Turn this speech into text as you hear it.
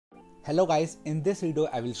Hello guys, in this video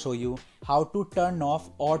I will show you how to turn off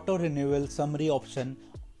auto renewal summary option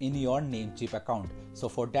in your NameCheap account. So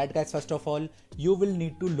for that guys, first of all you will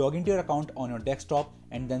need to log into your account on your desktop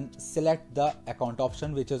and then select the account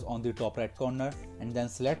option which is on the top right corner and then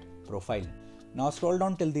select profile. Now scroll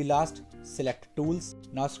down till the last, select tools.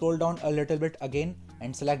 Now scroll down a little bit again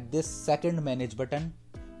and select this second manage button.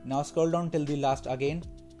 Now scroll down till the last again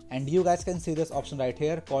and you guys can see this option right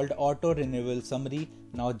here called auto renewal summary.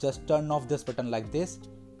 Now just turn off this button like this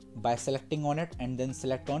by selecting on it and then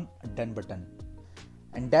select on done button.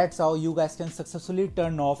 And that's how you guys can successfully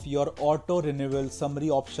turn off your auto renewal summary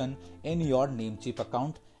option in your NameCheap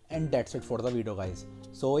account. And that's it for the video guys.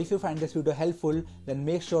 So if you find this video helpful, then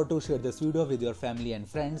make sure to share this video with your family and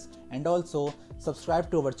friends, and also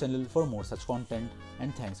subscribe to our channel for more such content,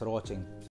 and thanks for watching.